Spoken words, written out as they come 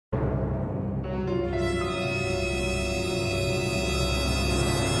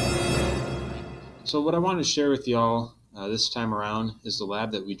So what I want to share with y'all this time around is the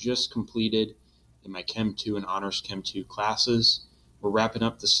lab that we just completed in my Chem 2 and Honors Chem 2 classes. We're wrapping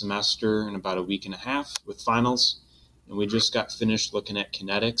up the semester in about a week and a half with finals, and we just got finished looking at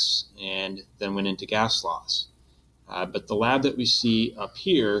kinetics and then went into gas laws. But the lab that we see up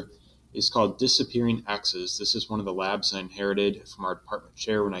here is called Disappearing X's. This is one of the labs I inherited from our department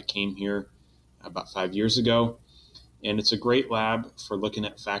chair when I came here about 5 years ago. And it's a great lab for looking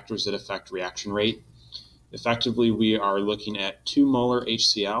at factors that affect reaction rate. Effectively, we are looking at 2 molar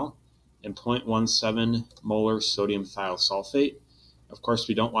HCl and 0.17 molar sodium thiosulfate. Of course,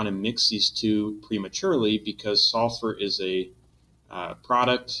 we don't want to mix these two prematurely because sulfur is a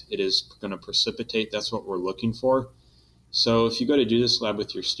product. It is going to precipitate. That's what we're looking for. So if you go to do this lab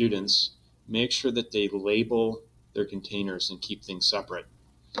with your students, make sure that they label their containers and keep things separate.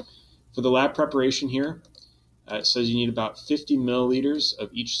 For the lab preparation here, it says you need about 50 milliliters of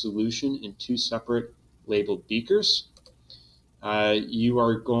each solution in 2 separate labeled beakers. You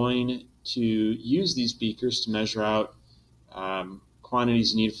are going to use these beakers to measure out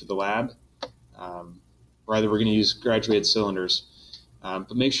quantities needed for the lab. Rather, we're going to use graduated cylinders.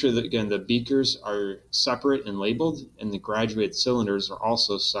 But make sure that, again, the beakers are separate and labeled, and the graduated cylinders are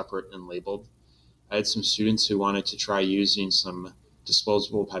also separate and labeled. I had some students who wanted to try using some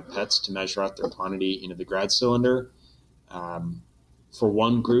disposable pipettes to measure out their quantity into the grad cylinder. For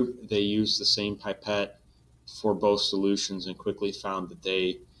one group, they used the same pipette for both solutions and quickly found that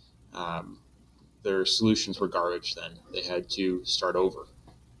their solutions were garbage then. They had to start over.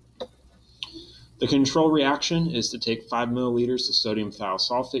 The control reaction is to take 5 milliliters of sodium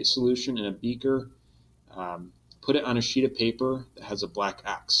thiosulfate solution in a beaker, put it on a sheet of paper that has a black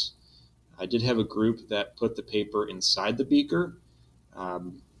X. I did have a group that put the paper inside the beaker.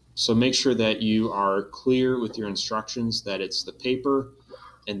 So make sure that you are clear with your instructions that it's the paper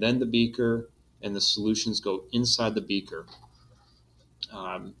and then the beaker and the solutions go inside the beaker.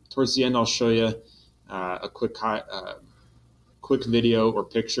 Towards the end, I'll show you a quick video or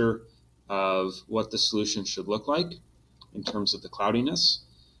picture of what the solution should look like in terms of the cloudiness.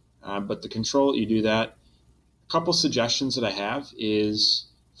 But the control, you do that. A couple suggestions that I have is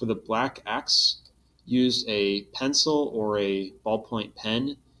for the black X, use a pencil or a ballpoint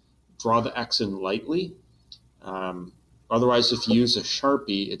pen. Draw the X in lightly. Otherwise, if you use a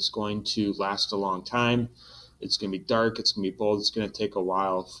Sharpie, it's going to last a long time. It's going to be dark. It's going to be bold. It's going to take a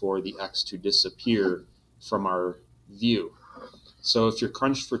while for the X to disappear from our view. So if you're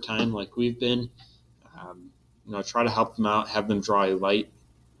crunched for time like we've been, try to help them out. Have them draw a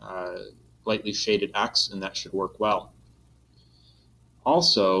lightly shaded X, and that should work well.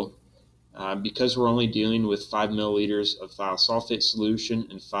 Also, because we're only dealing with 5 milliliters of thiosulfate solution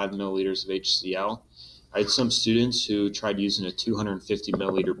and 5 milliliters of HCl, I had some students who tried using a 250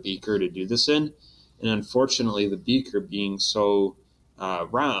 milliliter beaker to do this in, and unfortunately the beaker being so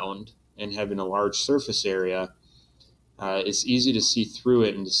round and having a large surface area, it's easy to see through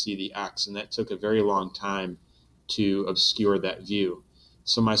it and to see the X, and that took a very long time to obscure that view.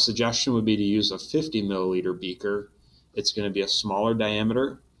 So my suggestion would be to use a 50 milliliter beaker. It's going to be a smaller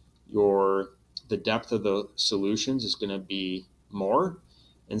diameter. The depth of the solutions is going to be more,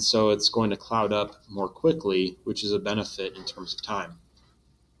 and so it's going to cloud up more quickly, which is a benefit in terms of time.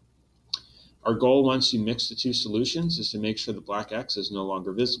 Our goal once you mix the two solutions is to make sure the black X is no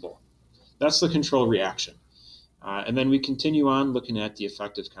longer visible. That's the control reaction. And then we continue on looking at the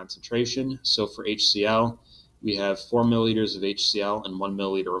effective concentration. So for HCl, we have 4 milliliters of HCl and 1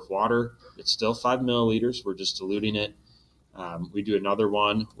 milliliter of water. It's still 5 milliliters. We're just diluting it. We do another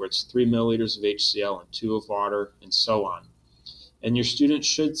one where it's 3 milliliters of HCl and 2 of water, and so on. And your students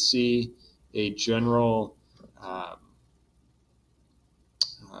should see a general,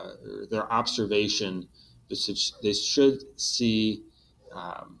 their observation, they should see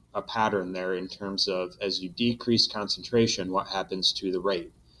a pattern there in terms of as you decrease concentration, what happens to the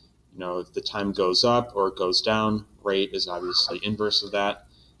rate. If the time goes up or it goes down, rate is obviously inverse of that,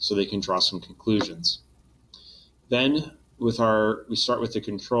 so they can draw some conclusions. Then we start with the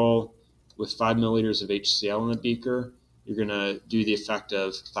control with 5 milliliters of HCl in the beaker. You're going to do the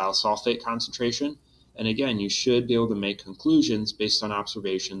effective thiosulfate concentration. And again, you should be able to make conclusions based on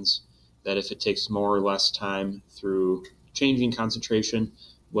observations that if it takes more or less time through changing concentration,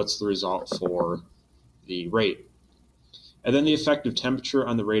 what's the result for the rate. And then the effective temperature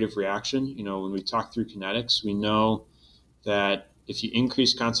on the rate of reaction. When we talk through kinetics, we know that if you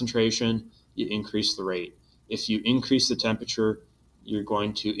increase concentration, you increase the rate. If you increase the temperature, you're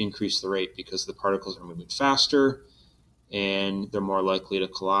going to increase the rate because the particles are moving faster and they're more likely to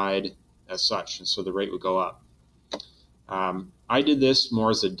collide as such, and so the rate would go up. I did this more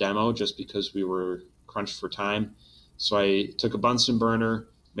as a demo just because we were crunched for time. So I took a Bunsen burner,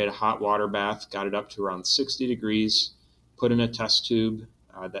 made a hot water bath, got it up to around 60 degrees, put in a test tube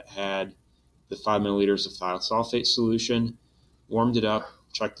that had the 5 milliliters of thiosulfate solution, warmed it up,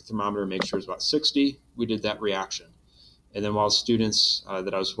 checked the thermometer, make sure it was about 60. We did that reaction. And then while students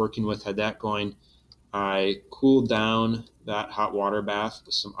that I was working with had that going, I cooled down that hot water bath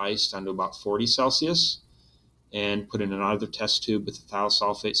with some ice down to about 40 Celsius and put in another test tube with the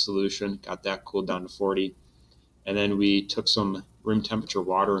thiosulfate solution, got that cooled down to 40. And then we took some room temperature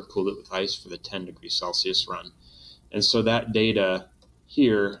water and cooled it with ice for the 10 degrees Celsius run. And so that data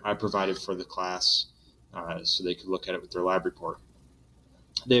here I provided for the class so they could look at it with their lab report.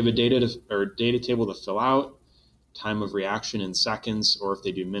 They have a data table to fill out, time of reaction in seconds, or if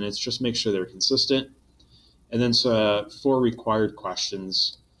they do minutes, just make sure they're consistent. And then 4 required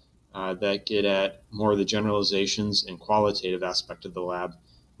questions that get at more of the generalizations and qualitative aspect of the lab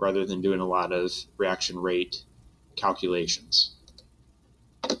rather than doing a lot of reaction rate calculations.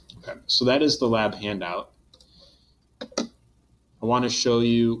 Okay, so that is the lab handout. I want to show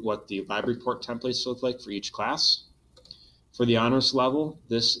you what the lab report templates look like for each class. For the honors level,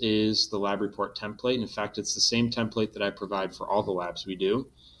 this is the lab report template. In fact, it's the same template that I provide for all the labs we do.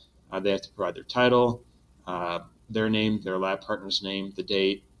 They have to provide their title, their name, their lab partner's name, the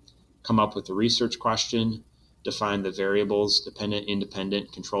date, come up with a research question, define the variables, dependent,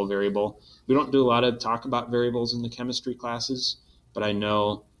 independent, control variable. We don't do a lot of talk about variables in the chemistry classes, but I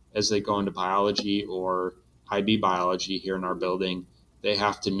know as they go into biology or IB biology here in our building, they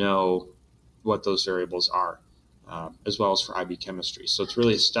have to know what those variables are, as well as for IB chemistry. So it's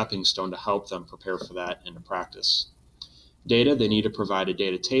really a stepping stone to help them prepare for that into practice. Data, they need to provide a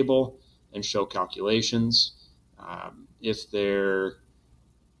data table and show calculations. If there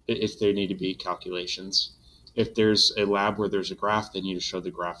need to be calculations. If there's a lab where there's a graph, they need to show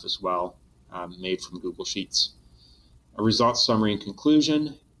the graph as well, made from Google Sheets. A results summary and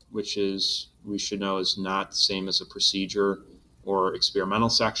conclusion, which is, we should know, is not the same as a procedure or experimental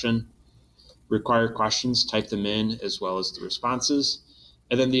section. Required questions, type them in as well as the responses.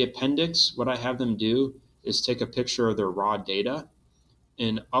 And then the appendix, what I have them do is take a picture of their raw data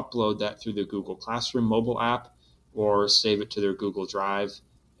and upload that through the Google Classroom mobile app or save it to their Google Drive,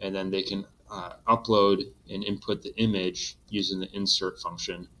 and then they can upload and input the image using the insert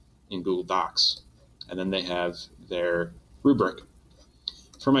function in Google Docs. And then they have their rubric.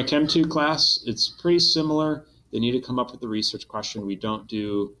 For my Chem 2 class, it's pretty similar. They need to come up with a research question. We don't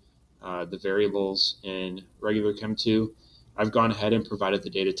do the variables in regular Chem 2. I've gone ahead and provided the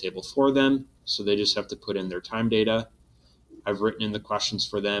data table for them, so they just have to put in their time data. I've written in the questions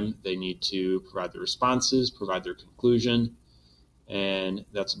for them. They need to provide the responses, provide their conclusion, and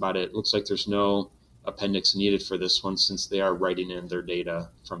that's about it. It looks like there's no appendix needed for this one since they are writing in their data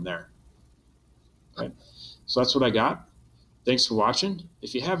from there. Okay, so that's what I got. Thanks for watching.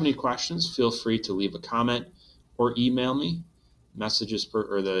 If you have any questions, feel free to leave a comment or email me.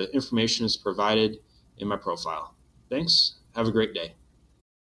 The information is provided in my profile. Thanks. Have a great day.